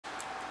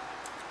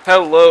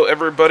Hello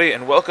everybody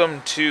and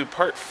welcome to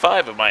part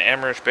 5 of my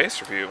Amerish base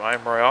review.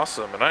 I'm Roy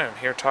Awesome and I am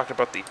here talking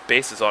about the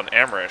bases on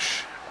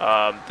Amerish.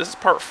 This is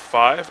part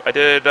 5. I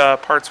did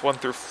parts 1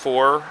 through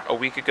 4 a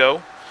week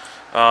ago,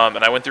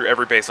 and I went through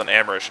every base on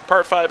Amerish.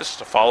 Part 5 is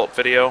just a follow-up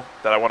video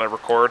that I want to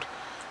record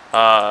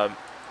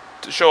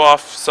to show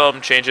off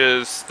some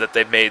changes that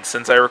they've made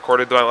since I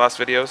recorded my last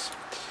videos.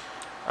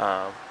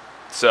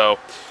 So,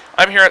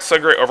 I'm here at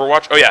Sungrey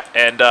Overwatch. Oh yeah,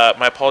 and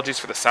my apologies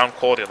for the sound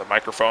quality of the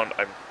microphone.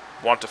 I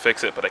want to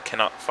fix it, but I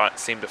cannot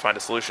seem to find a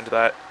solution to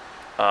that.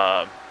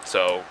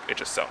 So it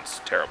just sounds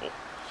terrible.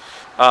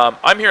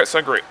 I'm here at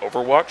Sungrey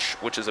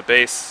Overwatch, which is a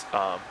base.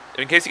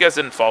 In case you guys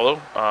didn't follow,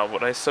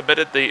 when I sent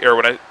out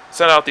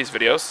these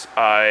videos,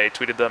 I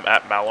tweeted them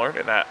at Mallard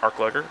and at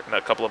ArcLugger and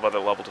a couple of other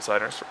level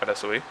designers at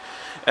SOE,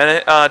 and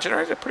it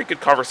generated a pretty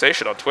good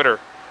conversation on Twitter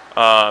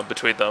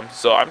between them.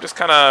 So I'm just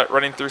kind of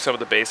running through some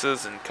of the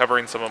bases and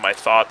covering some of my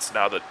thoughts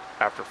now that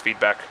after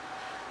feedback,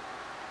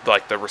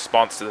 like the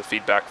response to the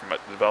feedback from the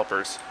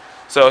developers.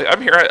 So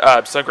I'm here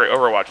at Sungrey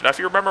Overwatch. Now, if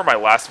you remember my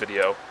last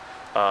video,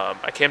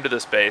 I came to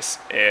this base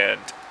and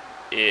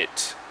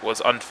it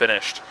was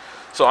unfinished.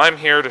 So I'm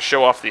here to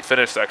show off the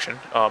finished section.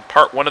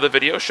 Part 1 of the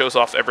video shows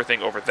off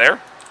everything over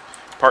there.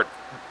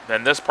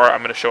 Then this part, I'm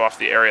going to show off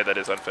the area that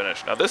is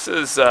unfinished. Now this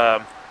is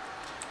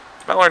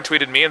Mallard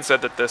tweeted me and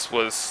said that this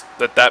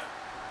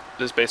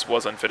base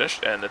was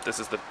unfinished and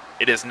that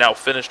it is now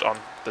finished on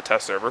the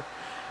test server.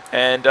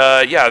 And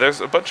yeah,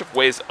 there's a bunch of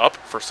ways up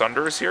for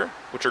Sunders here,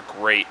 which are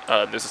great.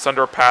 There's a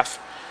Sunder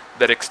path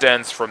that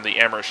extends from the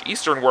Amerish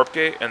Eastern Warp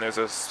Gate, and there's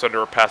a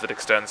Sunder path that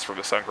extends from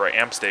the Sungrey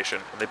Amp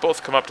Station. And they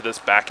both come up to this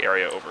back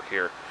area over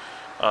here.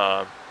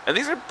 And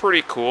these are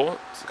pretty cool.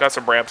 It's got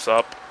some ramps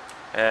up,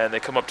 and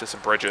they come up to some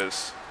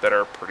bridges that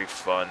are pretty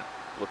fun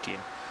looking.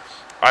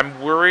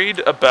 I'm worried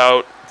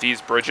about these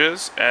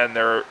bridges and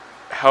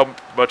how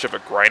much of a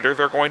grinder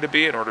they're going to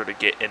be in order to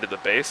get into the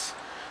base,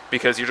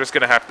 because you're just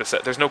going to have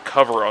to there's no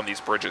cover on these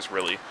bridges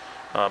really.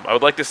 I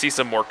would like to see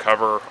some more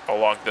cover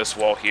along this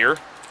wall here,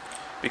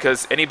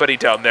 because anybody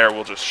down there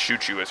will just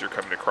shoot you as you're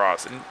coming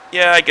across. And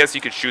yeah, I guess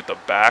you could shoot them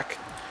back,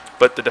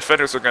 but the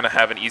defenders are going to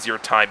have an easier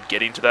time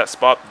getting to that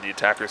spot than the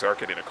attackers are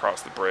getting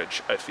across the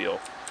bridge, I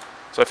feel.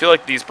 So I feel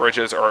like these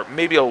bridges are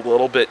maybe a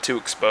little bit too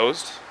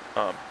exposed.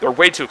 They're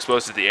way too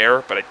exposed to the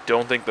air, but I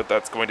don't think that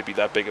that's going to be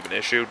that big of an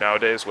issue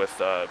nowadays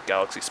with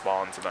galaxy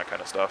spawns and that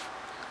kind of stuff.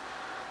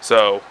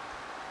 So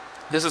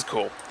this is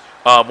cool.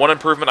 One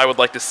improvement I would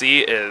like to see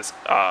is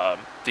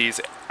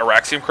these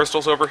Auraxian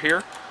crystals over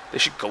here. They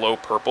should glow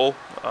purple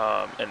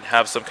and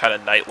have some kind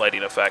of night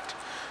lighting effect,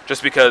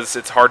 just because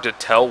it's hard to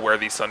tell where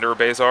these Sunder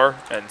bays are,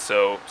 and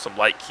so some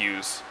light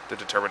cues to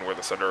determine where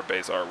the Sunder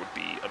bays are would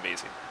be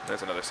amazing.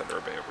 There's another Sunder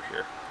bay over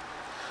here.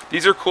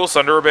 These are cool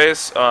Sunder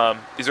bays.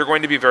 These are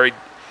going to be very,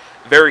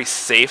 very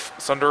safe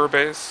Sunder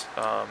bays.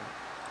 And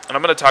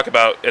I'm going to talk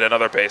about in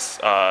another base,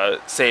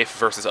 safe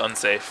versus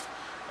unsafe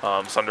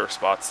Sunder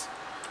spots.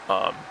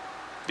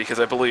 Because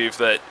I believe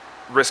that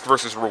risk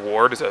versus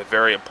reward is a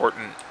very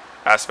important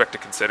aspect to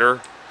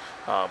consider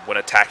when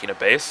attacking a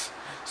base.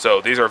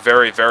 So these are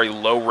very, very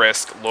low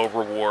risk, low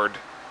reward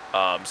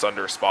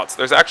Sunder spots.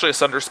 There's actually a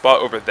Sunder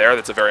spot over there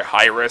that's a very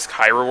high risk,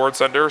 high reward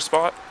Sunder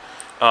spot.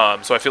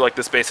 So I feel like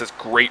this base has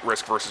great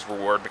risk versus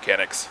reward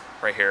mechanics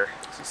right here.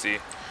 As you see,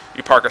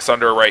 you park a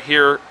Sunder right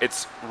here.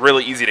 It's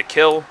really easy to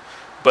kill,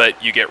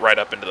 but you get right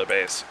up into the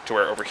base. To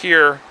where over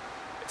here,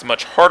 it's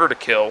much harder to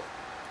kill,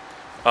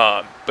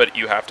 but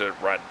you have to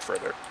run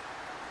further.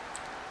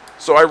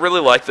 So I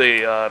really like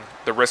the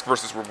risk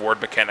versus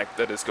reward mechanic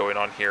that is going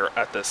on here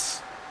at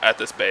this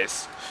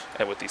base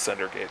and with these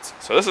Sunder gates.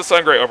 So this is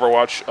Sungrey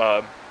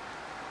Overwatch.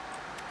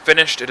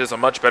 Finished, it is a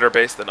much better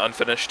base than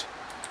unfinished.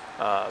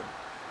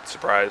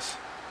 Surprise.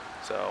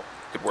 So,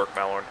 good work,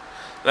 Mallard.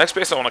 The next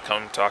base I want to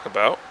come talk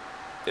about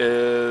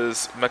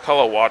is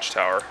Mekala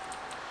Watchtower.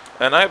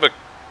 And I have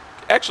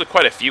actually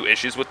quite a few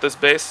issues with this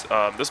base.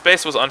 This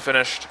base was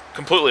unfinished,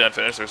 completely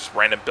unfinished. There's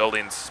random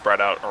buildings spread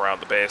out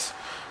around the base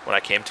when I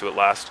came to it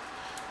last.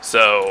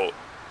 So,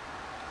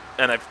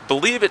 and I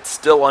believe it's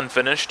still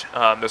unfinished.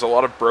 There's a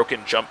lot of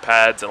broken jump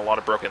pads and a lot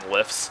of broken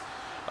lifts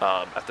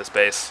at this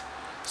base.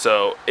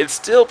 So it's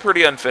still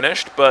pretty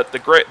unfinished, but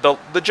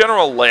the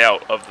general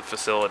layout of the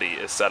facility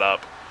is set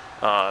up.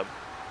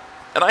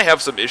 And I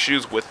have some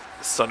issues with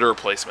Sunder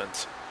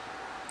placements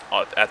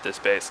at this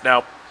base.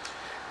 Now,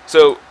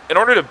 so in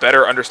order to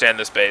better understand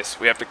this base,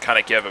 we have to kind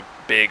of give a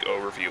big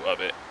overview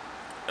of it.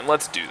 And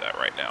let's do that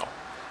right now.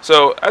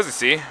 So, as you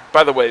see,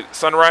 by the way,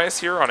 sunrise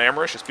here on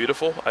Amerish is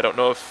beautiful. I don't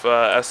know if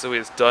SOE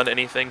has done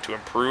anything to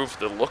improve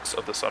the looks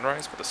of the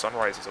sunrise, but the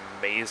sunrise is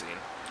amazing.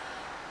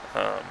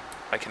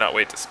 I cannot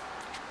wait to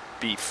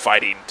be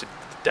fighting to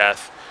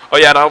death. Oh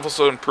yeah, and I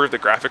also improved the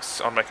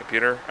graphics on my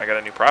computer. I got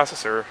a new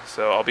processor,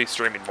 so I'll be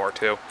streaming more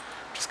too,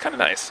 which is kind of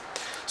nice.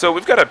 So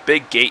we've got a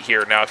big gate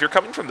here. Now, if you're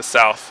coming from the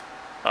south,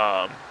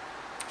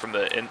 from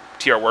the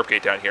TR Warp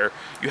Gate down here,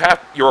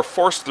 you're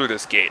forced through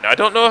this gate. Now, I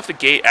don't know if the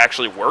gate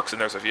actually works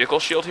and there's a vehicle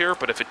shield here,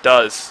 but if it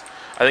does,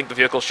 I think the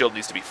vehicle shield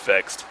needs to be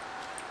fixed.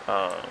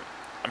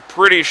 I'm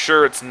pretty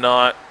sure it's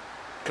not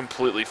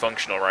completely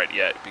functional right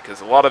yet,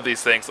 because a lot of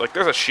these things, like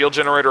there's a shield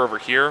generator over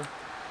here,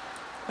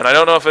 and I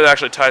don't know if it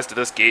actually ties to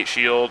this gate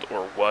shield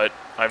or what.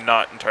 I'm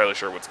not entirely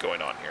sure what's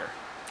going on here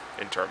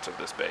in terms of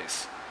this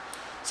base.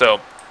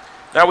 So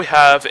now we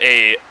have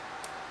a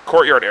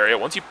courtyard area.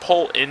 Once you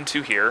pull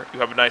into here, you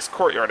have a nice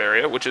courtyard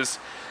area, which is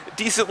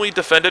decently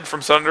defended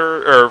from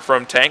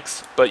from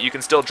tanks, but you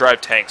can still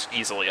drive tanks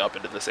easily up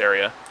into this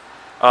area.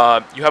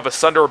 You have a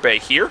Sunderer Bay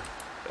here.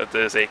 That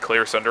is a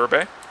clear Sunderer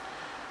Bay.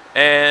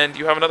 And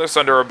you have another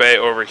Sunderer Bay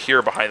over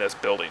here behind this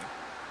building.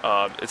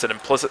 It's an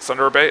implicit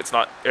Sunderer Bay.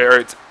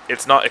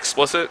 It's not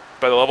explicit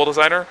by the level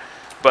designer,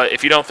 but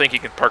if you don't think you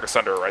can park a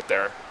Sunderer right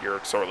there,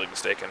 you're sorely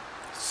mistaken.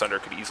 Sunder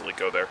could easily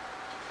go there.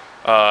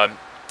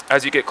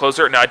 As you get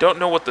closer, now I don't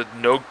know what the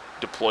no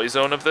deploy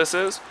zone of this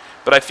is,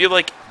 but I feel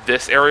like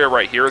this area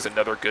right here is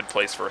another good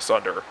place for a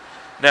Sunder.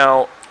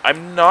 Now,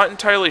 I'm not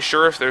entirely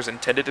sure if there's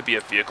intended to be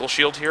a vehicle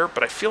shield here,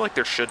 but I feel like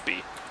there should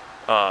be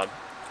a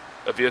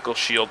vehicle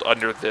shield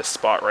under this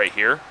spot right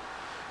here,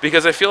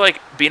 because I feel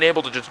like being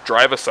able to just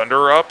drive a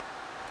Sunderer up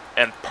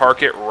and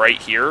park it right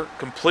here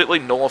completely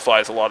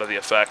nullifies a lot of the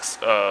effects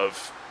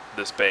of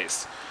this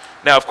base.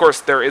 Now, of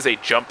course, there is a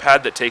jump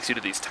pad that takes you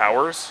to these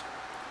towers,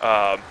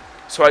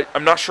 so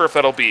I'm not sure if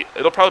it'll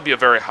probably be a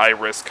very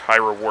high-risk,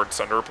 high-reward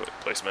Sunderer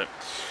placement.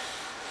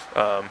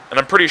 And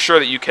I'm pretty sure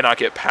that you cannot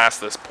get past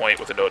this point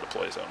with a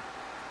no-deploy zone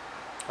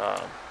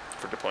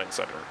for deploying the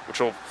Sunderer, which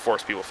will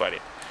force people fighting.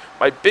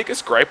 My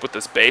biggest gripe with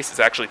this base is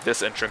actually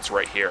this entrance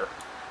right here.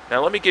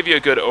 Now, let me give you a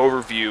good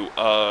overview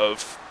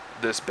of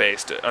this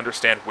base to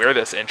understand where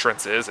this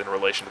entrance is in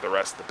relation to the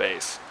rest of the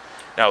base.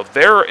 Now,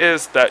 there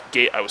is that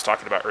gate I was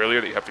talking about earlier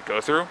that you have to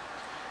go through,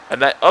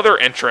 and that other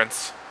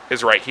entrance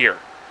is right here.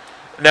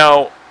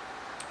 Now,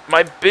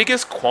 my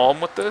biggest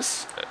qualm with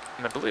this,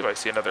 and I believe I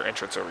see another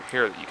entrance over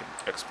here that you can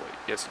exploit.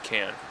 Yes, you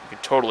can. You can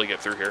totally get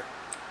through here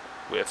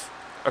with...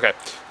 Okay,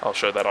 I'll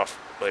show that off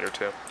later,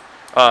 too.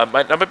 Now,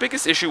 my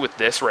biggest issue with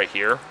this right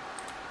here,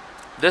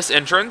 this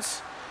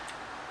entrance,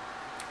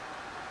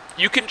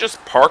 you can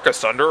just park a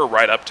Sunderer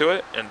right up to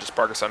it, and just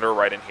park a Sunderer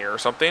right in here or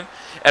something,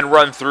 and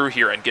run through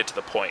here and get to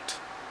the point.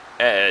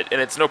 And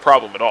it's no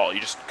problem at all.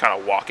 You just kind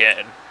of walk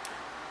in,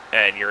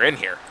 and you're in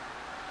here.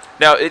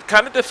 Now, it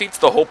kind of defeats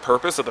the whole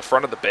purpose of the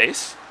front of the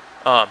base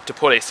to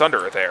put a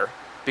Sunderer there,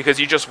 because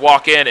you just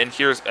walk in, and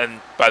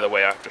and by the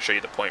way, I have to show you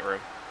the point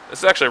room. This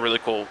is actually a really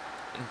cool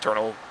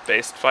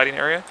internal-based fighting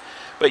area,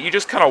 but you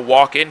just kind of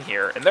walk in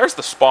here, and there's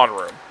the spawn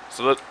room,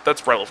 so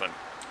that's relevant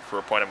for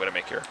a point I'm going to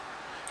make here.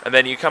 And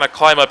then you kind of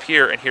climb up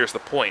here, and here's the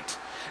point.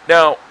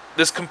 Now,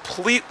 this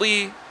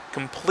completely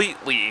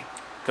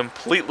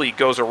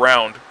goes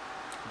around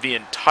the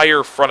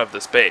entire front of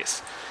this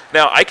base.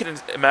 Now, I can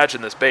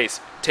imagine this base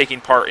taking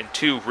part in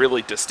two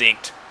really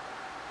distinct...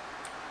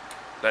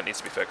 That needs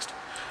to be fixed.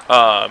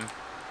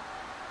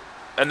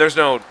 And there's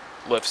no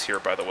lifts here,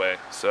 by the way,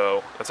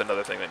 so that's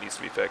another thing that needs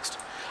to be fixed.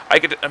 I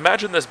could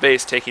imagine this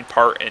base taking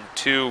part in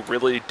two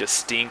really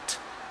distinct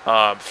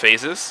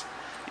phases.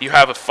 You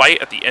have a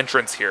fight at the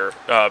entrance here,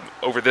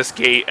 over this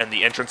gate and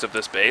the entrance of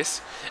this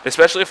base,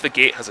 especially if the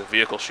gate has a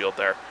vehicle shield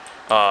there.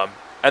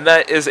 And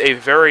that is a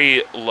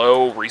very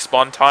low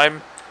respawn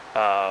time.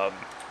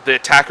 The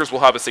attackers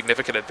will have a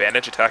significant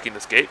advantage attacking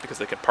this gate because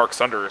they can park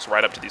Sunderers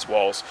right up to these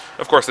walls.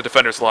 Of course, the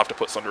defenders will have to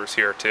put Sunderers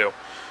here, too.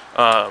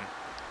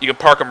 You can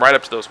park them right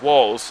up to those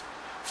walls,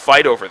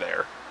 fight over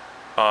there,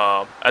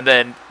 and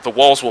then the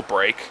walls will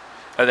break,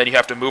 and then you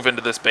have to move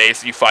into this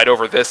base, you fight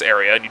over this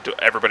area, and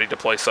everybody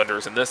deploys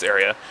Sunderers in this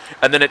area,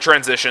 and then it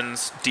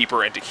transitions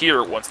deeper into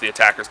here once the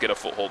attackers get a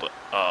foothold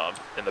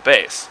in the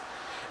base.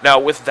 Now,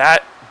 with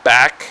that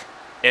back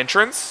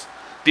entrance,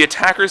 the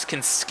attackers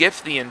can skip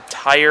the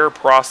entire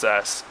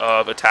process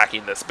of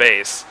attacking this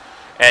base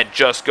and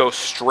just go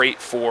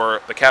straight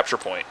for the capture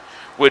point,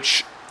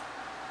 which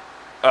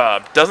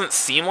doesn't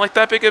seem like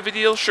that big of a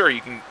deal. Sure,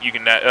 you can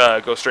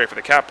go straight for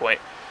the cap point,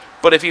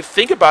 but if you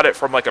think about it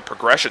from like a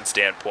progression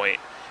standpoint,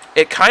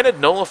 it kind of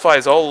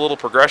nullifies all the little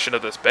progression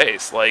of this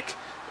base. Like,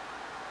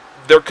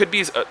 there could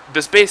be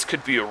this base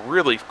could be a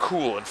really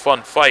cool and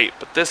fun fight,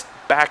 but this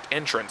back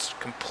entrance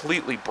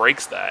completely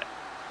breaks that.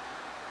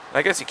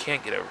 I guess you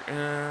can't get over...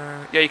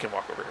 yeah, you can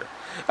walk over here.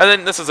 And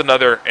then this is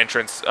another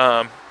entrance.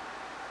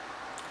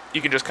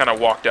 You can just kind of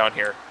walk down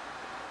here.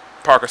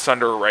 Park a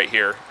Sunderer right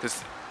here,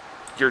 because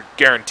you're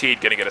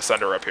guaranteed going to get a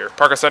Sunderer up here.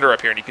 Park a Sunderer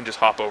up here, and you can just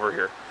hop over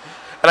here.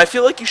 And I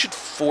feel like you should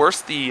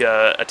force the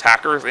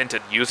attackers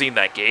into using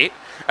that gate,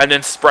 and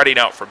then spreading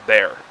out from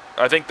there.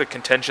 I think the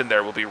contention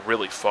there will be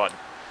really fun.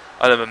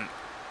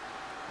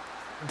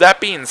 That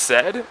being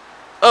said...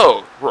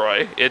 Oh,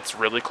 Roy, it's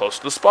really close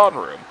to the spawn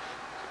room.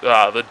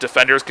 The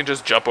defenders can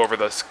just jump over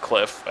this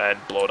cliff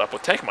and blow it up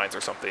with tank mines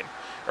or something.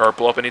 Or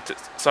blow up any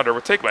Sunderer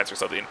with tank mines or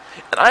something.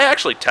 And I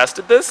actually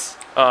tested this.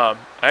 I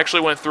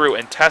actually went through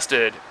and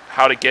tested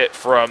how to get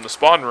from the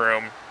spawn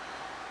room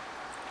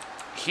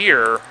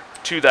here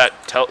to that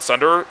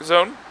Sunderer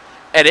zone.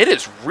 And it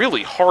is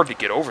really hard to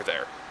get over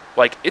there.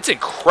 Like, it's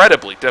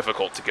incredibly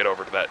difficult to get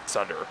over to that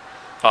Sunderer.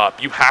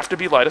 You have to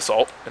be light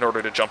assault in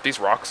order to jump these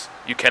rocks.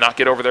 You cannot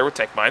get over there with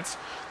tank mines.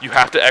 you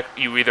have to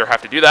you either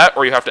have to do that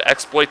or you have to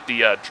exploit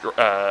the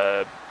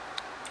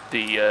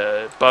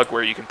bug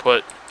where you can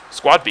put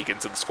squad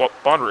beacons in the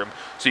spawn room,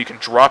 so you can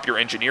drop your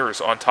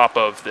engineers on top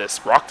of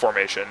this rock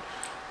formation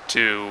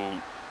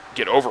to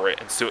get over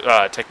it and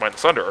take mine the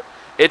Sunder.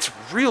 It's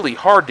really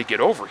hard to get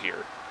over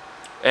here,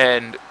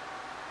 and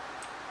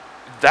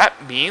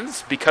that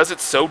means, because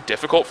it's so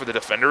difficult for the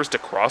defenders to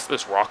cross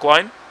this rock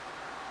line,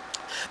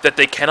 that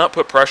they cannot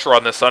put pressure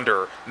on this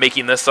Sunder,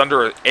 making this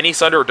Sunder, any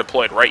Sunder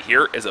deployed right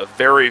here, is a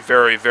very,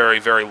 very, very,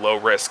 very low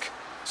risk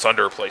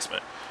Sunder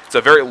placement. It's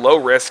a very low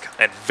risk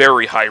and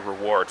very high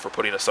reward for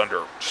putting a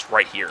Sunder just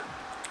right here.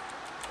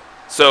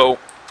 So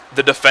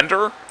the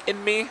defender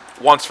in me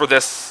wants for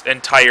this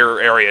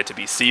entire area to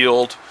be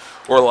sealed,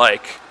 or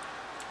like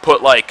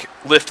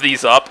lift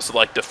these up so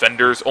like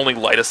defenders, only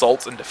light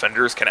assaults and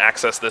defenders can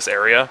access this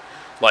area.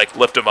 Like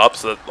lift them up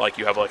so that like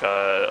you have like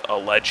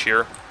a ledge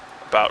here,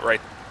 about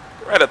right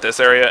at this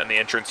area, and the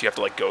entrance you have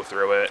to like go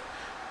through it.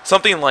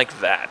 Something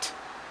like that.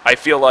 I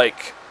feel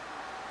like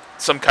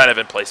some kind of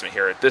emplacement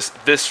here.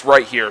 This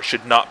right here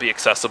should not be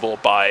accessible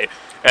by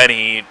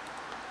any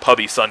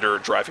pubby Sunder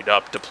driving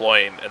up,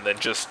 deploying, and then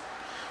just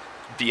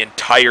the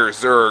entire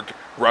Zerg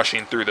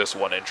rushing through this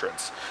one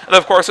entrance. And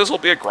of course this will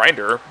be a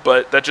grinder,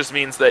 but that just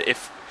means that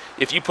if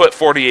you put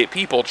 48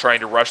 people trying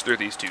to rush through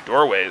these two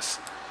doorways,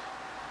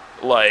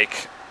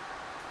 like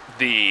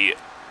 5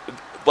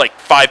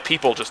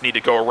 people just need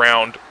to go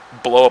around,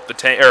 blow up the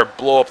tank, or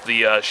blow up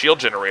the shield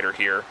generator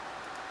here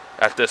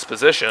at this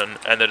position,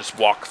 and then just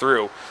walk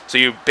through. So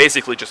you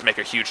basically just make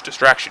a huge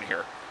distraction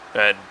here,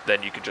 and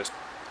then you can just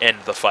end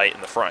the fight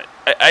in the front.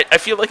 I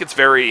feel like it's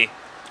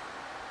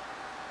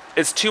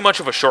too much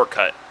of a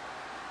shortcut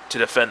to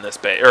defend this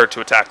base, or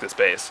to attack this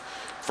base,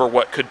 for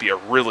what could be a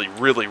really,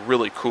 really,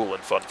 really cool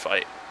and fun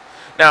fight.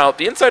 Now,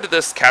 the inside of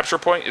this capture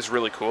point is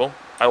really cool.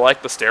 I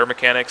like the stair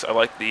mechanics. I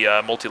like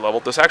the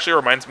multi-level. This actually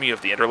reminds me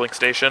of the Interlink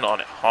station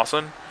on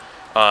Hassan,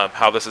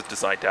 how this is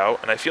designed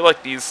out. And I feel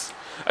like these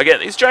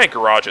giant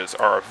garages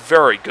are a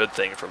very good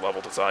thing for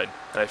level design.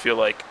 And I feel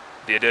like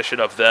the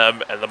addition of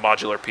them and the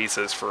modular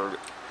pieces for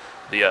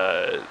the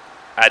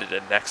added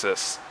in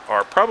Nexus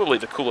are probably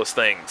the coolest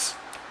things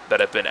that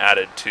have been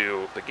added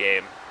to the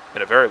game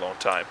in a very long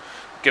time.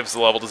 It gives the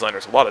level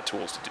designers a lot of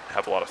tools to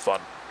have a lot of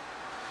fun.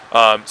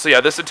 So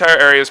yeah, this entire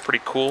area is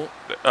pretty cool.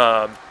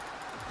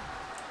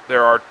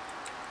 There are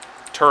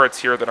turrets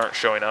here that aren't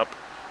showing up,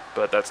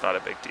 but that's not a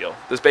big deal.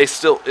 This base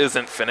still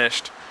isn't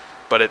finished,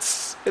 but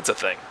it's a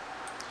thing.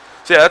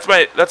 So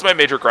yeah, that's my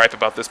major gripe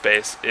about this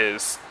base,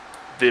 is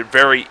the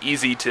very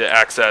easy to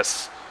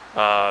access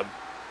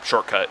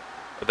shortcut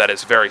that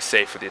is very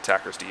safe for the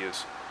attackers to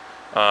use.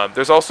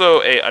 There's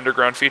also a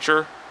underground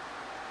feature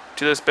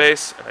to this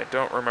base, and I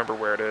don't remember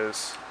where it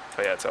is.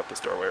 Oh yeah, it's out this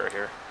doorway right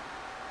here.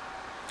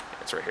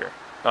 It's right here.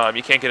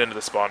 You can't get into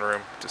the spawn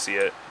room to see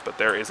it, but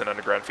there is an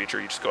underground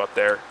feature. You just go up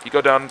there, you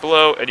go down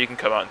below, and you can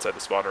come out inside the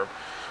spawn room,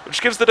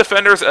 which gives the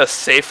defenders a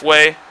safe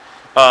way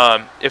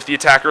if the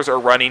attackers are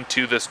running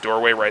to this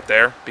doorway right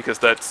there, because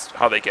that's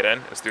how they get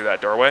in, is through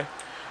that doorway.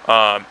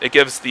 It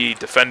gives the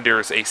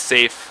defenders a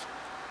safe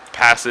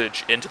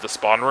passage into the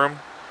spawn room,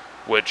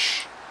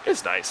 which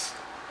is nice.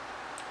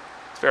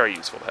 It's very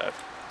useful to have.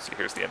 See,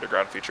 here's the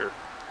underground feature.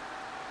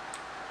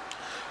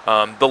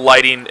 The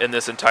lighting in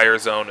this entire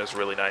zone is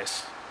really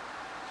nice.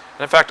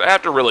 And in fact, I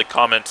have to really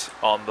comment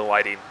on the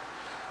lighting.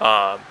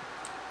 The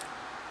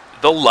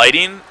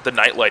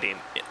night lighting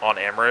on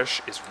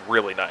Amerish is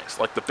really nice.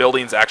 Like, the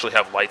buildings actually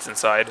have lights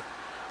inside.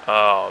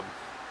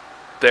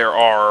 There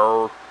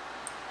are,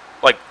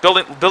 like,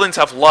 buildings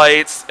have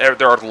lights.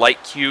 There are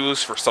light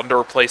cues for Sunder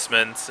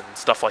replacements and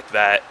stuff like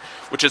that,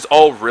 which is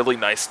all really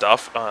nice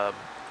stuff.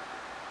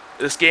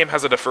 This game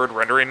has a deferred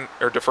rendering,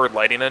 or deferred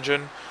lighting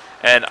engine,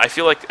 and I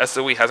feel like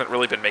SOE hasn't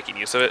really been making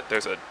use of it.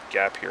 There's a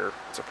gap here.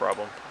 It's a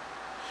problem.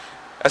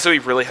 SOE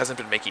really hasn't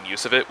been making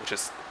use of it, which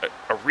is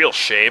a real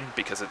shame,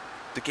 because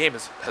the game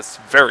has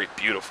very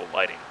beautiful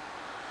lighting.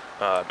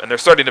 And they're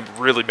starting to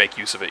really make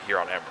use of it here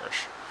on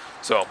Amerish.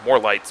 So, more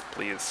lights,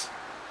 please.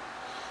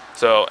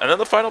 So, and then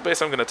the final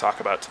base I'm going to talk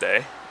about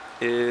today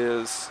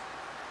is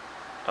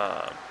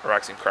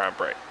Auraxian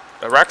Cryobank.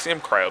 Auraxian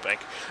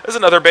Cryobank. This is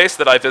another base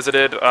that I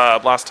visited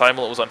last time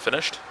while it was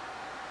unfinished.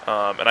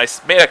 And I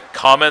made a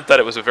comment that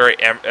it was a very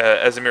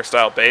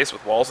Ázimr-style base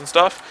with walls and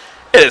stuff.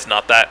 It is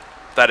not that.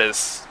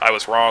 I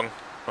was wrong.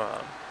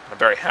 I'm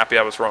very happy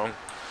I was wrong.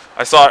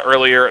 I saw it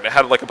earlier, and it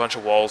had like a bunch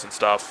of walls and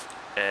stuff,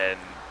 and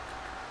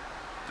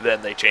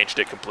then they changed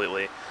it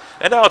completely.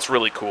 And now it's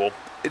really cool.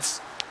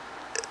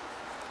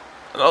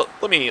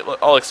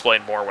 I'll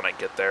explain more when I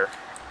get there.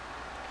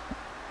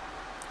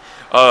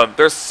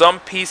 There's some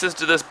pieces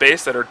to this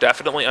base that are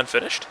definitely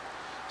unfinished,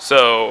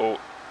 so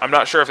I'm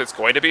not sure if it's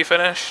going to be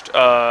finished.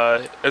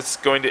 It's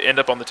going to end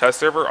up on the test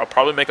server. I'll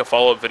probably make a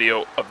follow-up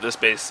video of this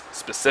base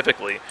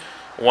specifically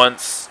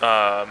once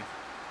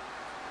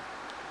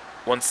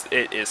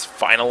it is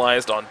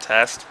finalized on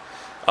test.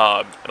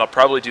 And I'll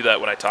probably do that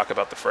when I talk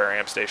about the Frere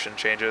amp station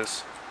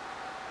changes.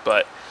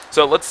 But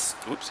so let's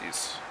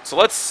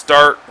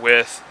start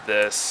with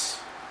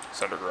this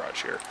Sunder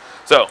garage here.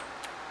 So,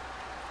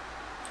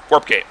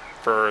 warp gate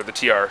for the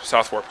TR,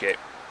 South Warp Gate.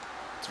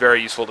 It's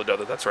very useful to know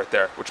that that's right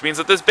there, which means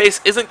that this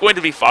base isn't going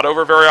to be fought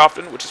over very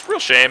often, which is a real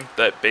shame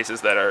that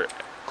bases that are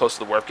close to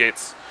the warp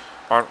gates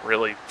aren't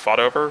really fought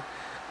over.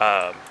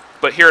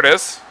 But here it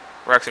is,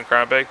 Auraxian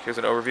Cryobank. Here's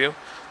an overview.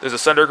 There's a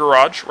Sunder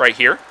Garage right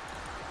here,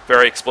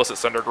 very explicit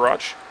Sunder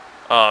Garage,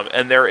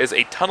 and there is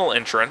a tunnel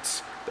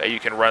entrance that you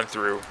can run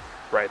through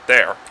right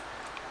there.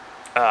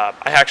 I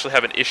actually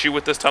have an issue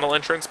with this tunnel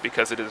entrance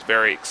because it is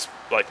very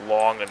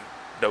long and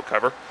no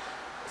cover.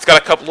 It's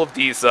got a couple of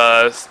these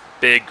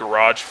big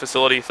garage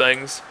facility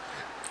things,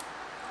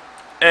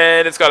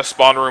 and it's got a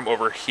spawn room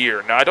over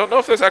here. Now I don't know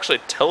if there's actually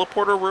a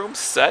teleporter room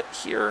set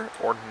here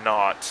or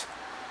not.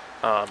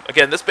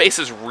 Again, this base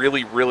is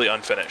really, really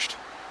unfinished,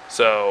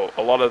 so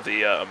a lot of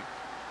the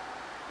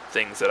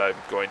things that I'm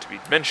going to be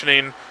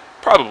mentioning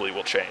probably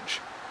will change.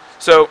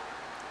 So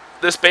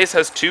this base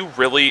has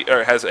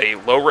has a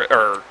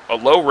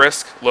low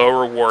risk,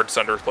 low reward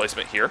Sunder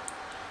placement here.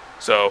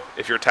 So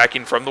if you're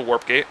attacking from the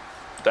warp gate,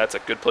 that's a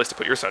good place to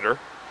put your Sunder,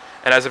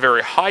 and has a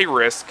very high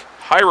risk,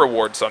 high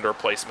reward Sunder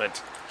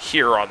placement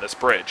here on this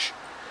bridge.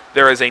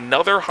 There is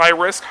another high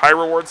risk, high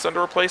reward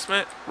Sunder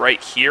placement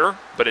right here,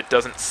 but it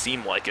doesn't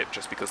seem like it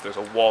just because there's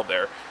a wall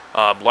there.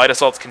 Light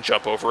assaults can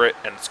jump over it,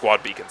 and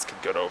squad beacons can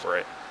get over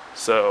it.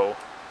 So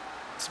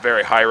it's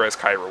very high risk,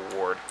 high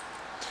reward.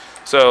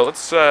 So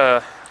let's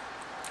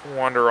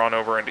wander on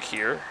over into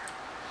here.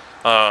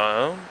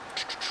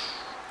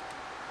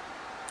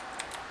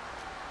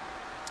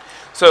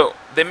 So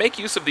they make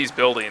use of these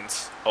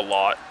buildings a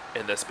lot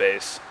in this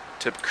base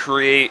to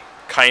create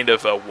kind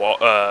of a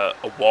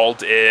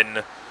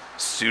walled-in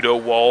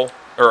pseudo-wall,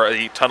 or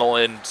a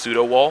tunnel-in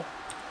pseudo-wall.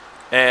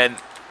 And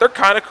they're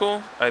kind of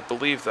cool. I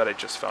believe that I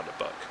just found a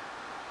bug.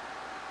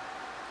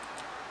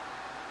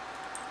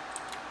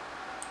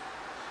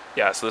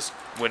 Yeah, so this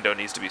window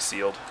needs to be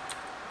sealed.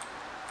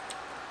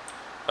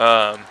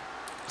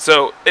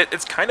 So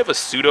it's kind of a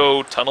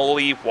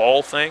pseudo-tunnel-y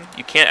wall thing.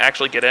 You can't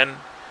actually get in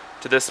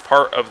to this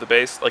part of the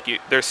base.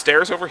 There's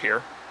stairs over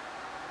here,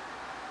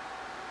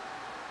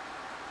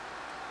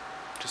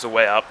 just a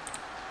way up.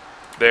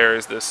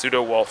 There's this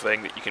pseudo-wall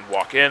thing that you can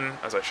walk in,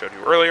 as I showed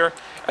you earlier,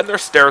 and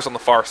there's stairs on the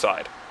far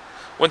side.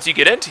 Once you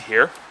get into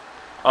here,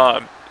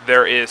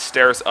 there is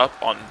stairs up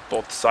on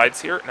both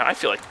sides here. Now, I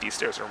feel like these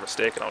stairs are a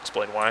mistake, and I'll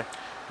explain why in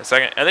a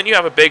second. And then you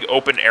have a big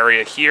open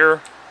area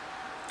here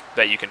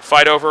that you can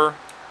fight over,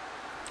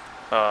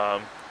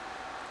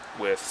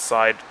 with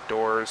side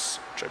doors,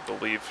 which I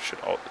believe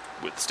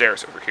with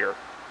stairs over here.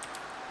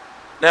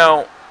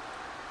 Now,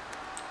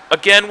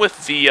 again,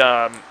 with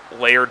the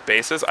layered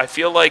bases, I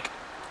feel like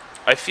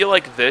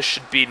this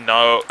should be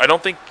I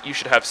don't think you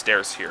should have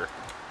stairs here,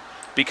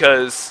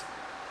 because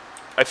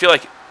I feel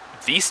like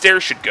these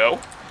stairs should go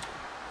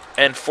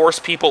and force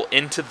people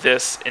into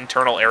this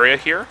internal area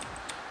here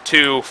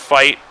to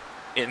fight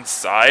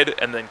inside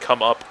and then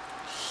come up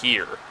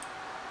here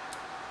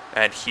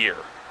and here,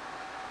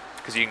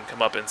 because you can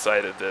come up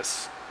inside of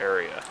this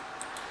area.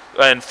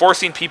 And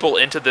forcing people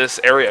into this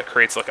area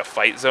creates like a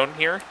fight zone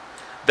here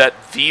that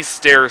these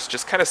stairs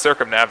just kind of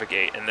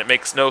circumnavigate, and it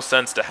makes no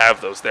sense to have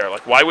those there.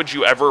 Like, why would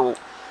you ever,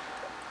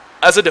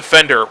 as a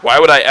defender, why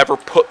would I ever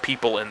put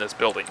people in this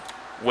building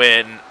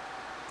when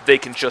they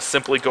can just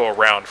simply go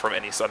around from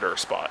any Sunder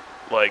spot?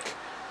 Like,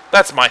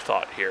 that's my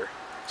thought here.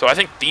 So I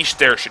think these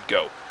stairs should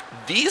go.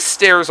 These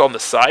stairs on the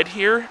side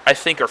here, I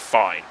think, are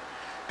fine,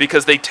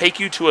 because they take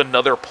you to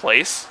another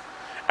place,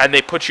 and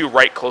they put you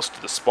right close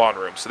to the spawn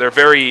room. So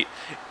they're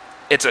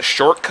it's a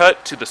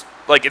shortcut to this,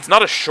 it's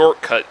not a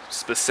shortcut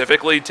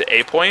specifically to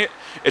A point,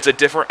 it's a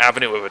different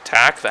avenue of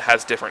attack that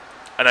has different,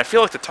 and I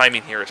feel like the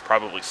timing here is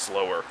probably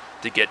slower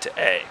to get to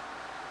A.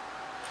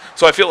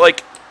 So I feel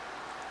like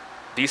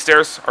these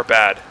stairs are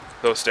bad,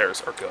 those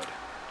stairs are good.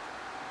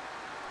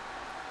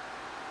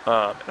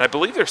 And I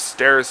believe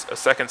there's a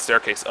second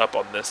staircase up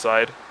on this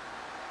side.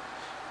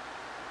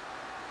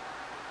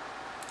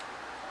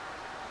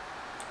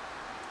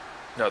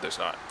 No, there's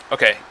not.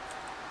 Okay.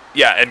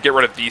 Yeah, and get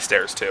rid of these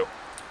stairs too,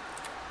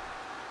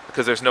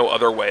 because there's no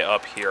other way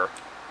up here.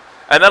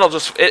 And that'll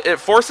just it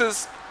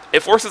forces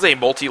a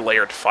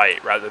multi-layered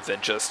fight rather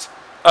than just,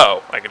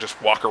 oh, I can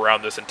just walk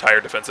around this entire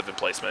defensive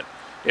emplacement.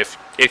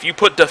 If you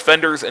put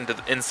defenders into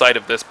inside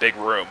of this big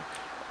room,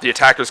 the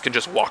attackers can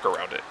just walk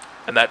around it.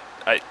 And that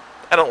I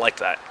don't like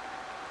that.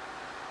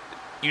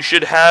 You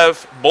should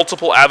have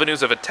multiple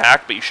avenues of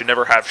attack, but you should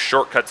never have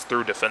shortcuts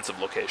through defensive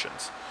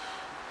locations.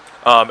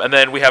 And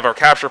then we have our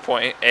capture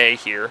point A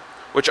here,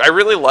 which I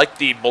really like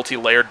the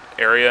multi-layered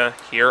area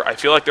here. I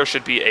feel like there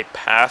should be a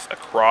path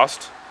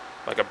across,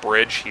 like a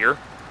bridge here.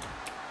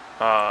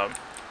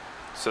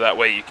 So that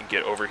way you can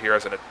get over here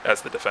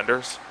as the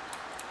defenders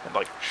and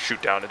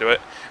shoot down into it.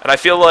 And I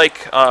feel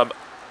like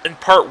in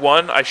part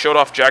 1 I showed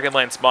off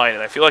Dragonlance Mine,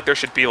 and I feel like there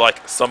should be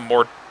some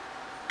more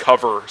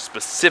cover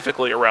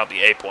specifically around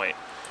the A point,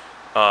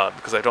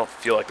 because I don't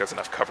feel like there's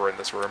enough cover in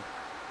this room.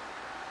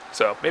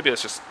 So maybe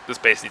it's just this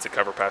base needs a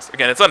cover pass.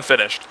 Again, it's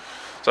unfinished,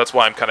 so that's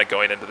why I'm kind of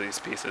going into these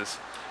pieces.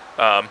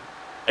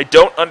 I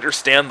don't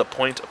understand the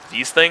point of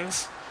these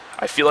things.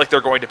 I feel like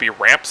they're going to be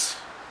ramps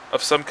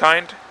of some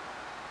kind,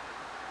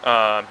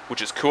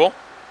 which is cool.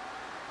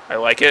 I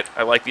like it.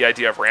 I like the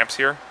idea of ramps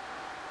here.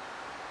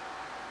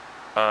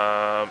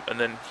 And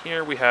then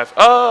here we have...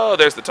 Oh,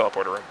 there's the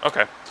teleporter room.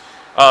 Okay.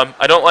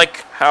 I don't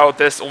like how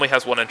this only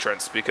has one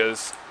entrance,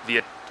 because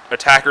the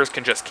attackers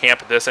can just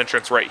camp this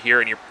entrance right here,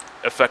 and you're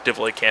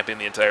effectively camping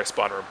the entire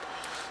spawn room.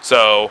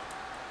 So,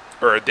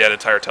 or that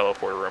entire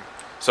teleporter room.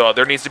 So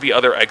there needs to be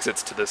other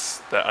exits to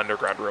that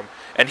underground room.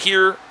 And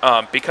here,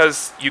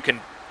 because you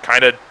can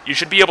you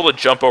should be able to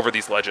jump over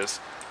these ledges.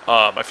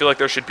 I feel like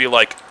there should be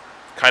like,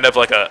 kind of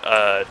like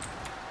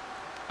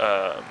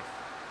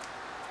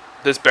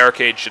this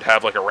barricade should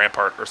have like a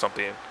rampart or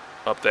something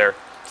up there.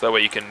 So that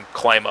way you can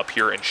climb up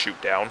here and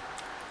shoot down.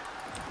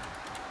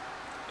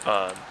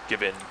 So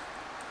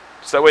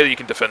that way you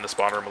can defend the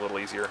spawn room a little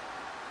easier.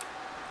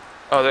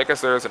 Oh, I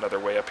guess there is another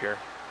way up here.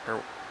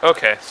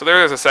 Okay, so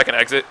there is a second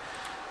exit.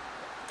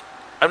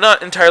 I'm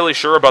not entirely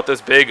sure about this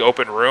big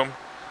open room.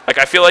 Like,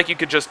 I feel like you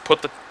could just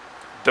put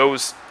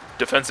those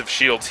defensive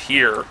shields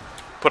here,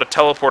 put a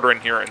teleporter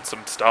in here and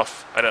some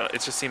stuff. I don't know,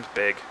 it just seems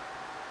big.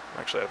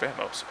 I'm actually out of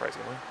ammo,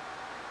 surprisingly.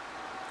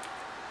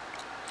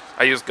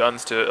 I use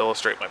guns to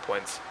illustrate my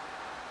points.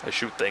 I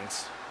shoot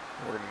things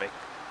in order to make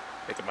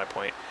it my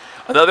point.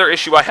 Another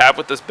issue I have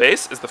with this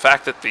base is the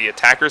fact that the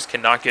attackers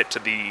cannot get to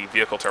the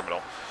vehicle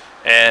terminal.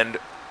 And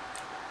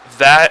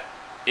that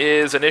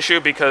is an issue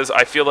because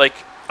I feel like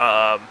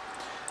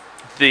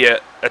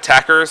the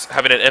attackers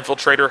having an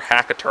infiltrator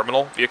hack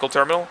a vehicle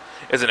terminal,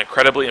 is an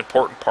incredibly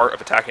important part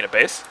of attacking a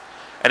base.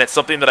 And it's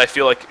something that I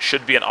feel like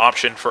should be an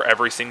option for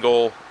every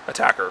single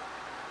attacker.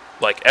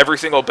 Like, every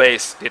single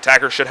base, the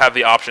attacker should have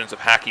the options of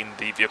hacking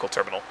the vehicle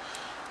terminal.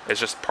 It's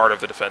just part of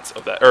the defense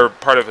of that, or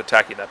part of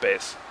attacking that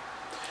base.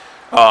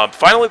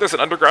 Finally, there's an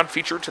underground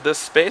feature to this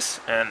space,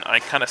 and I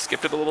kind of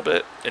skipped it a little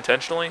bit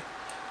intentionally,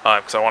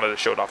 because I wanted to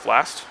show it off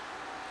last.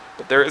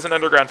 But there is an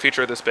underground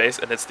feature of this base,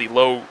 and it's the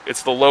low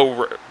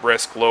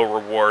risk, low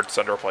reward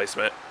Sunder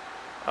placement,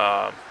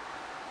 and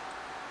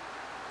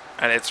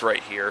it's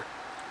right here.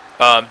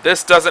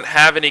 This doesn't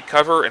have any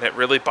cover, and it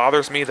really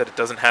bothers me that it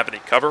doesn't have any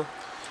cover.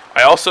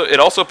 It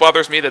also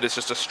bothers me that it's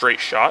just a straight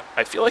shot.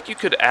 I feel like you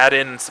could add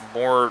in some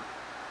more,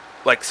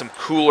 like some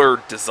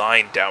cooler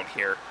design down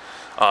here.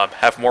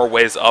 Have more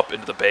ways up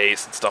into the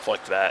base and stuff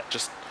like that.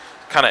 Just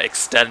kind of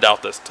extend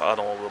out this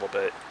tunnel a little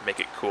bit, make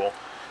it cool.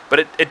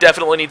 But it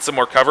definitely needs some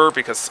more cover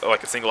because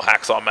like a single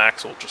hacksaw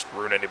max will just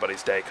ruin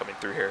anybody's day coming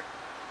through here.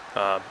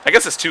 I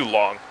guess it's too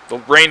long. The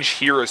range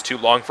here is too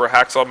long for a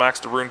hacksaw max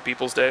to ruin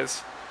people's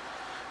days.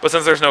 But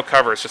since there's no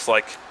cover, it's just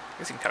like, I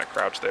guess you can kind of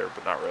crouch there,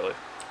 but not really.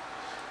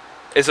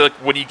 It's like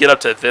when you get up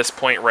to this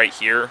point right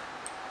here,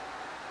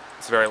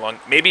 it's very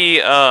long. Maybe,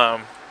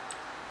 another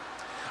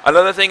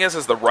thing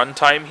is the run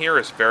time here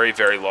is very,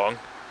 very long.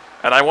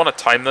 And I want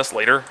to time this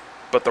later,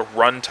 but the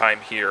run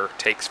time here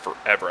takes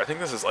forever. I think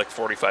this is like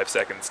 45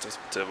 seconds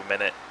to a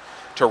minute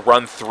to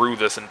run through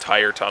this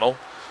entire tunnel.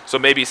 So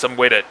maybe some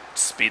way to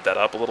speed that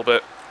up a little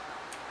bit.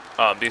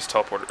 These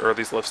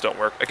lifts don't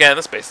work. Again,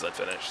 this base is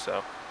unfinished,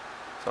 so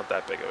it's not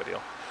that big of a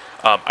deal.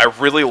 I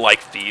really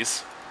like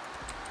these.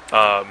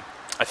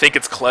 I think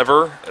it's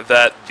clever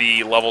that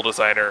the level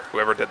designer,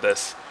 whoever did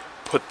this,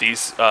 put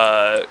these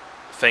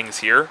things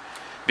here,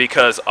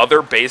 because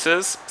other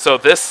bases, so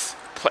this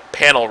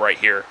panel right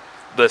here,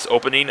 this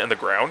opening in the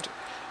ground,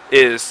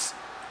 is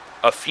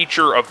a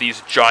feature of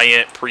these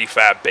giant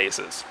prefab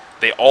bases.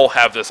 They all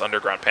have this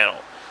underground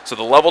panel. So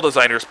the level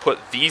designers put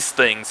these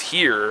things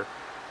here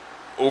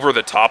over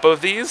the top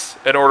of these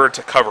in order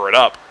to cover it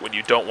up when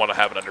you don't want to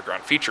have an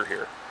underground feature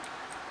here.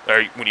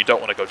 Or when you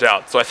don't want to go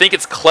down. So I think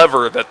it's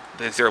clever that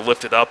these are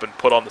lifted up and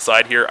put on the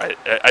side here.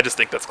 I just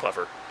think that's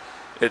clever.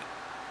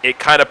 It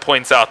kind of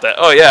points out that,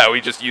 oh yeah,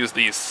 we just use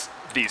these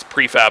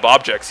prefab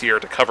objects here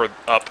to cover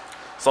up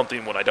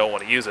something when I don't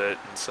want to use it,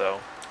 and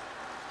so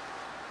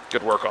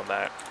good work on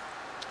that.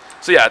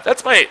 So yeah,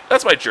 that's my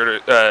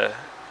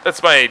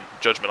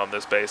judgment on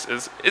this base.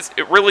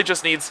 It really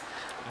just needs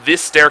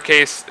this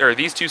staircase, or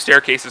these two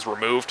staircases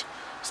removed,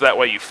 so that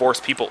way you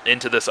force people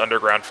into this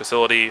underground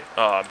facility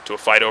to a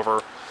fight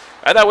over.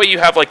 And that way you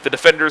have, like, the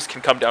defenders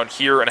can come down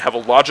here and have a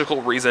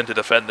logical reason to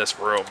defend this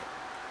room,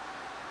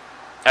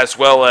 as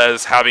well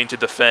as having to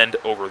defend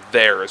over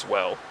there as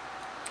well.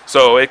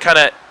 So it kind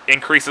of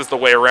increases the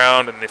way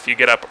around, and if you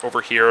get up over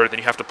here, then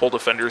you have to pull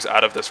defenders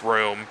out of this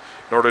room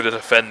in order to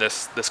defend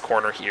this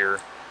corner here.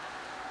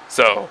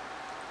 So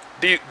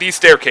these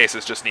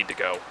staircases just need to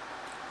go.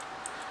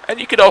 And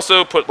you could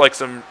also put, like,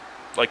 some,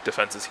 like,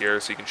 defenses here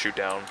so you can shoot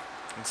down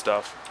and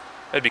stuff.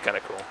 That'd be kind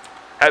of cool.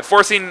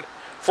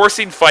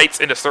 Forcing fights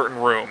into certain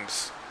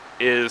rooms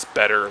is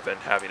better than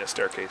having a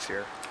staircase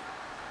here.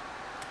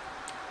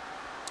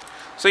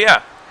 So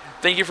yeah,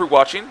 thank you for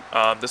watching.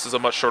 This is a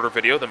much shorter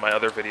video than my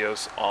other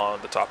videos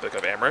on the topic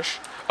of Amerish.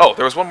 Oh,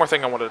 there was one more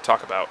thing I wanted to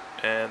talk about,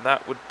 and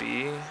that would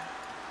be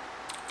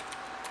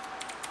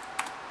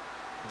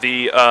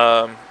the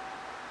I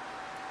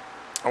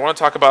want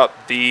to talk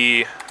about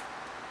the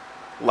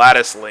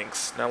lattice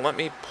links. Now let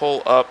me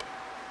pull up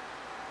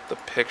the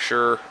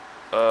picture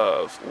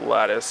of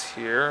lattice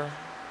here.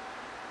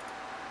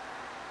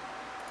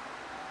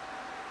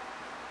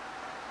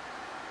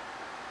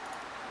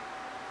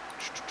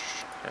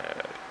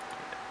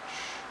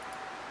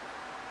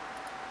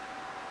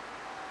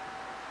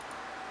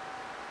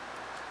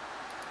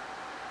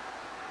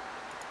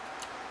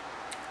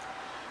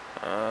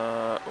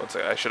 One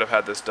second, I should have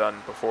had this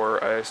done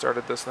before I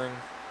started this thing.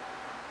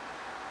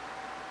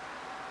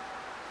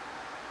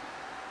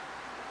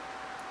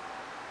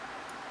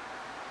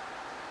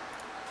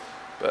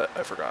 But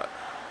I forgot.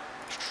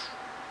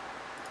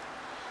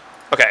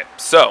 Okay,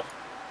 so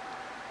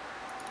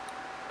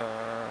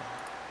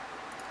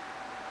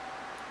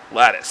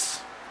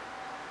lattice.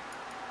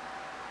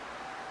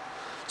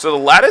 So the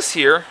lattice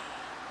here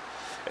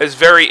is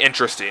very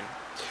interesting.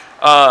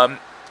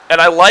 And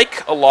I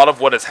like a lot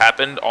of what has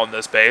happened on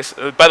this base.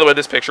 By the way,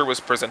 this picture was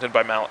presented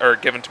by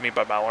given to me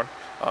by Malorn.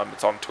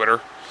 It's on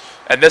Twitter.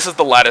 And this is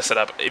the lattice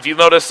setup. If you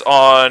notice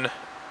on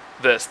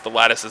this, the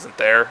lattice isn't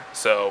there,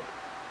 so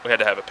we had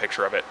to have a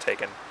picture of it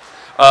taken.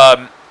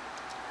 Now,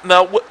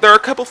 there are a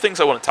couple things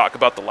I want to talk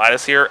about the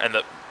lattice here, and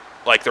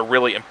the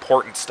really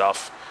important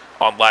stuff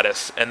on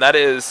lattice, and that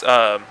is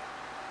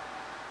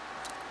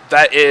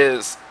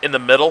in the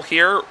middle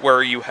here,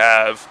 where you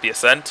have the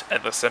ascent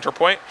and the center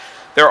point.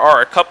 There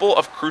are a couple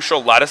of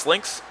crucial lattice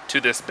links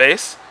to this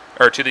base,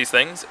 or to these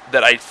things,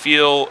 that I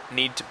feel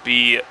need to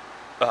be...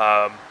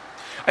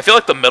 I feel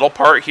like the middle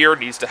part here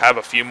needs to have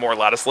a few more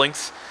lattice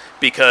links,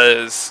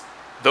 because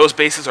those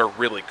bases are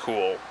really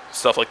cool.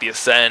 Stuff like the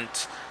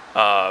Ascent,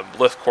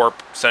 LiftCorp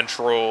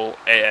Central,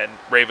 and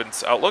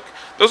Raven's Outlook.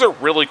 Those are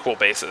really cool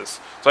bases.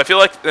 So I feel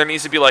like there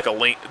needs to be like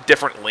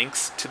different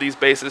links to these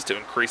bases to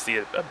increase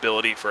the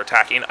ability for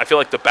attacking. I feel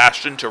like the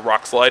Bastion to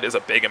Rockslide is a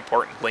big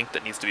important link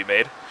that needs to be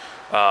made.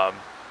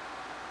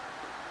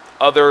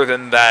 Other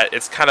than that,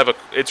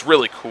 it's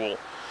really cool.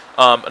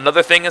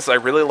 Another thing is I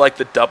really like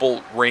the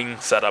double ring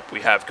setup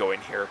we have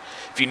going here.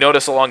 If you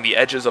notice along the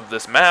edges of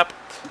this map,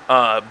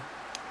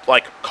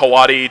 like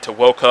Kawadi to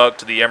Wokuk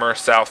to the Amerish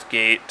South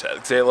Gate to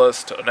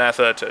Xalis to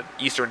Onatha to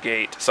Eastern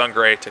Gate to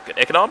Sungrey to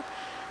Ikanom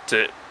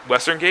to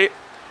Western Gate,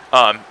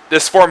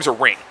 this forms a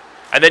ring.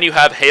 And then you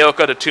have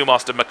Heoka to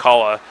Tumos to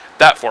Mekala,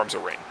 that forms a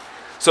ring.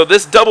 So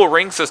this double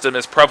ring system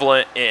is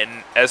prevalent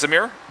in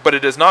Esamir, but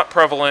it is not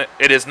prevalent.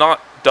 It is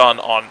not done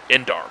on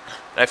Indar.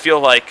 And I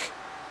feel like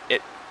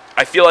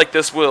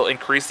this will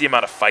increase the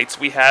amount of fights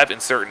we have in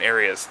certain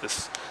areas.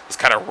 This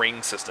kind of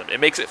ring system. It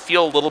makes it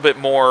feel a little bit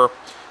more.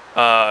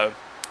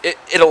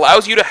 It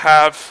allows you to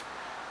have.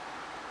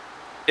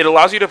 It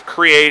allows you to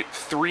create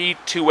 3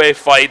 two-way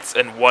fights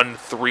and 1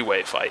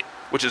 three-way fight,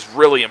 which is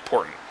really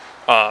important.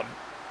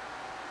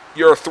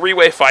 Your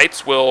 3-way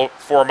fights will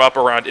form up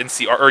around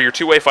NCR, or your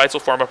 2-way fights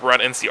will form up around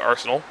NC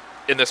Arsenal.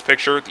 In this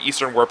picture, the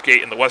Eastern Warp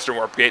Gate and the Western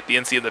Warp Gate, the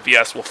NC and the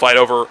VS will fight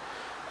over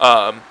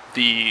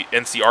the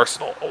NC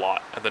Arsenal a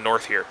lot at the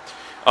north here.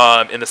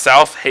 In the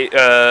south,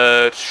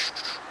 the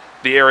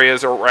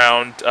areas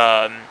around,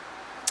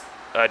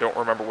 I don't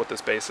remember what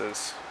this base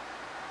is.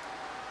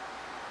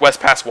 West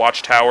Pass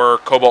Watchtower,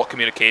 Cobalt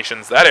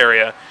Communications, that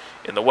area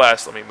in the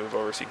west. Let me move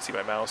over so you can see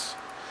my mouse.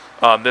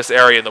 This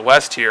area in the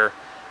west here,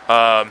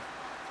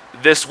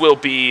 this will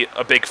be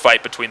a big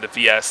fight between the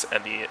VS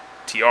and the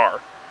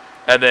TR.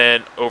 And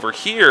then over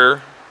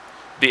here,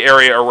 the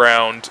area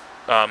around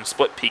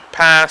Split Peak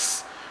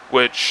Pass,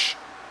 which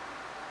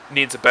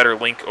needs a better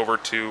link over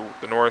to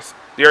the north.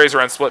 The areas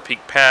around Split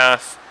Peak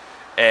Path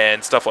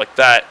and stuff like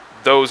that,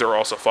 those are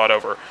also fought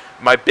over.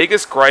 My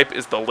biggest gripe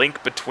is the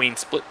link between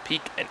Split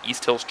Peak and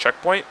East Hills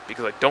Checkpoint,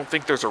 because I don't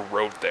think there's a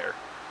road there.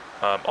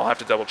 I'll have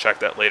to double check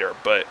that later,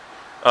 but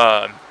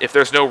if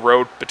there's no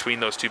road between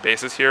those two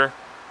bases here,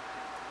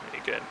 let me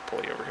again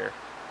pull you over here.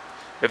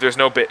 If there's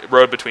no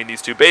road between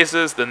these two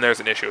bases, then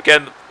there's an issue.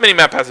 Again, the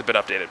minimap hasn't been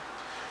updated.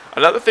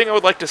 Another thing I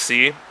would like to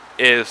see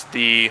is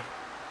the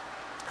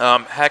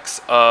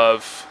hex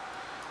of,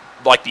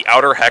 like, the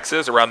outer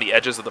hexes around the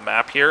edges of the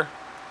map here.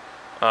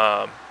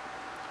 Let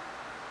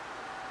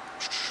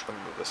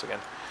me move this again.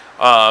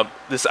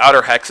 This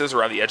outer hexes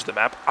around the edge of the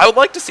map. I would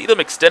like to see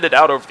them extended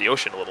out over the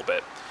ocean a little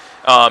bit.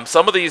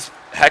 Some of these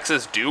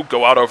hexes do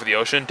go out over the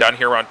ocean. Down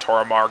here around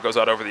Toramar goes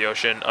out over the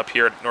ocean. Up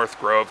here at North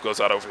Grove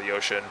goes out over the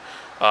ocean.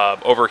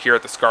 Over here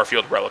at the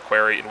Scarfield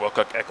Reliquary and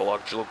Wokuk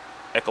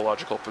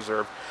Ecological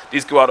Preserve,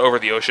 these go out over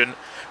the ocean.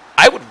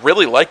 I would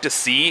really like to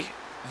see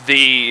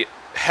the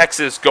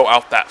hexes go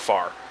out that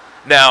far.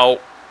 Now,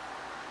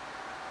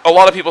 a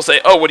lot of people say,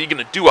 oh, what are you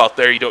going to do out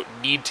there? You don't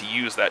need to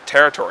use that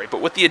territory.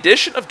 But with the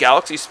addition of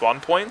galaxy spawn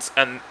points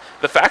and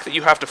the fact that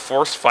you have to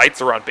force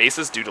fights around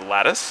bases due to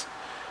lattice,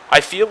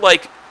 I feel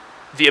like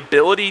the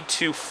ability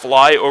to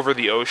fly over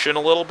the ocean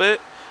a little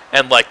bit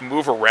and, like,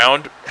 move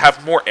around,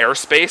 have more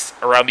airspace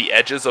around the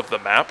edges of the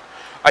map,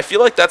 I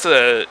feel like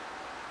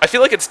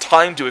it's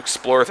time to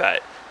explore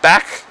that.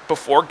 Back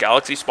before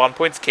galaxy spawn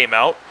points came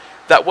out,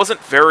 that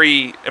wasn't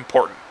very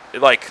important.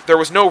 Like, there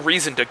was no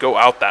reason to go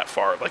out that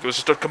far. Like, it was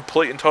just a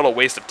complete and total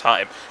waste of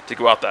time to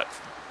go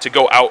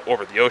out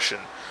over the ocean.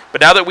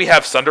 But now that we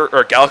have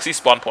galaxy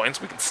spawn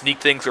points, we can sneak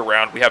things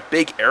around. We have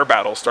big air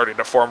battles starting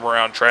to form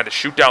around, trying to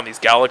shoot down these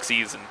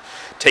galaxies and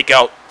take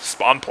out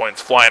spawn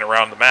points flying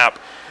around the map.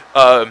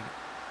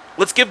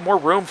 Let's give more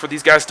room for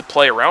these guys to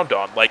play around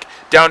on. Like,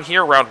 down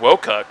here around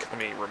Wokuk, let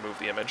me remove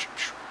the image.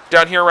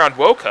 Down here around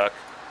Wokuk,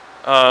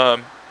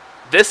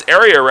 this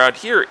area around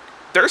here,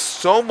 there's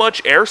so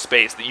much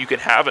airspace that you can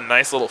have a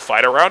nice little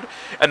fight around.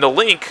 And the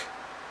link,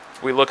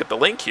 if we look at the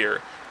link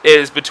here,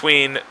 is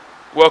between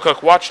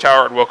Wokuk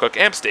Watchtower and Wokuk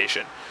Amp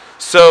Station.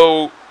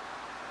 So,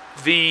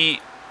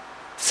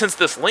 since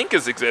this link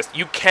exists,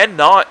 you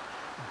cannot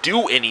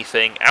do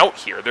anything out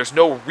here. There's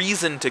no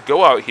reason to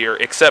go out here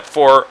except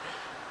for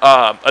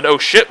an oh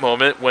shit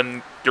moment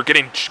when you're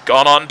getting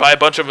gone on by a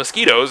bunch of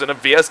mosquitoes in a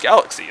VS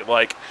Galaxy.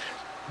 Like,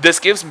 this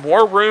gives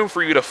more room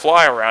for you to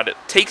fly around. It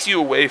takes you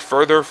away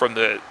further from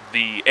the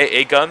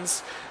AA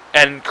guns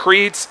and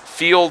creates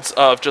fields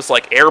of just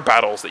like air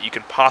battles that you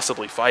can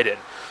possibly fight in.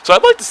 So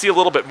I'd like to see a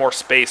little bit more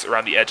space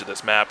around the edge of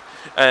this map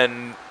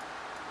and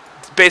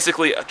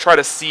basically try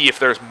to see if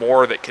there's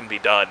more that can be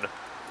done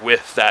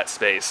with that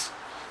space.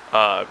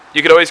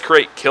 You could always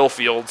create kill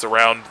fields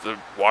around the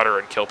water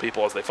and kill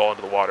people as they fall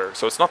into the water,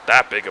 so it's not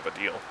that big of a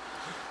deal.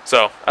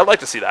 So, I'd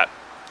like to see that.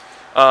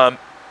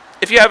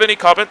 If you have any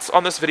comments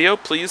on this video,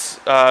 please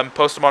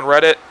post them on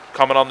Reddit,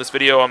 comment on this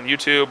video on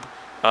YouTube,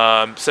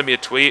 send me a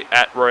tweet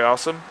at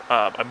RoyAwesome.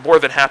 I'm more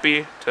than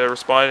happy to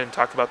respond and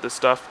talk about this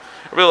stuff.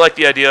 I really like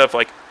the idea of,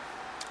 like,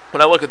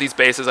 when I look at these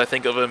bases, I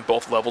think of them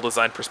both level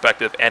design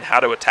perspective and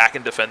how to attack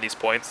and defend these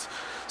points.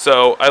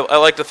 So I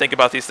like to think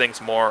about these things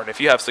more, and if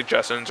you have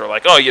suggestions or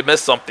like, oh, you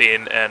missed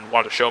something and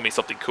want to show me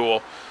something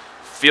cool,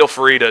 feel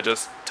free to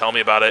just tell me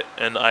about it,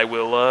 and I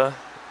will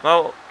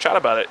I'll chat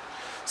about it.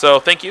 So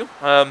thank you.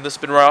 This has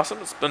been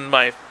RoyAwesome. It's been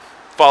my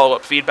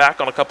follow-up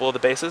feedback on a couple of the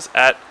bases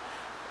on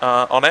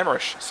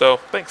Amerish. So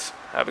thanks.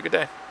 Have a good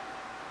day.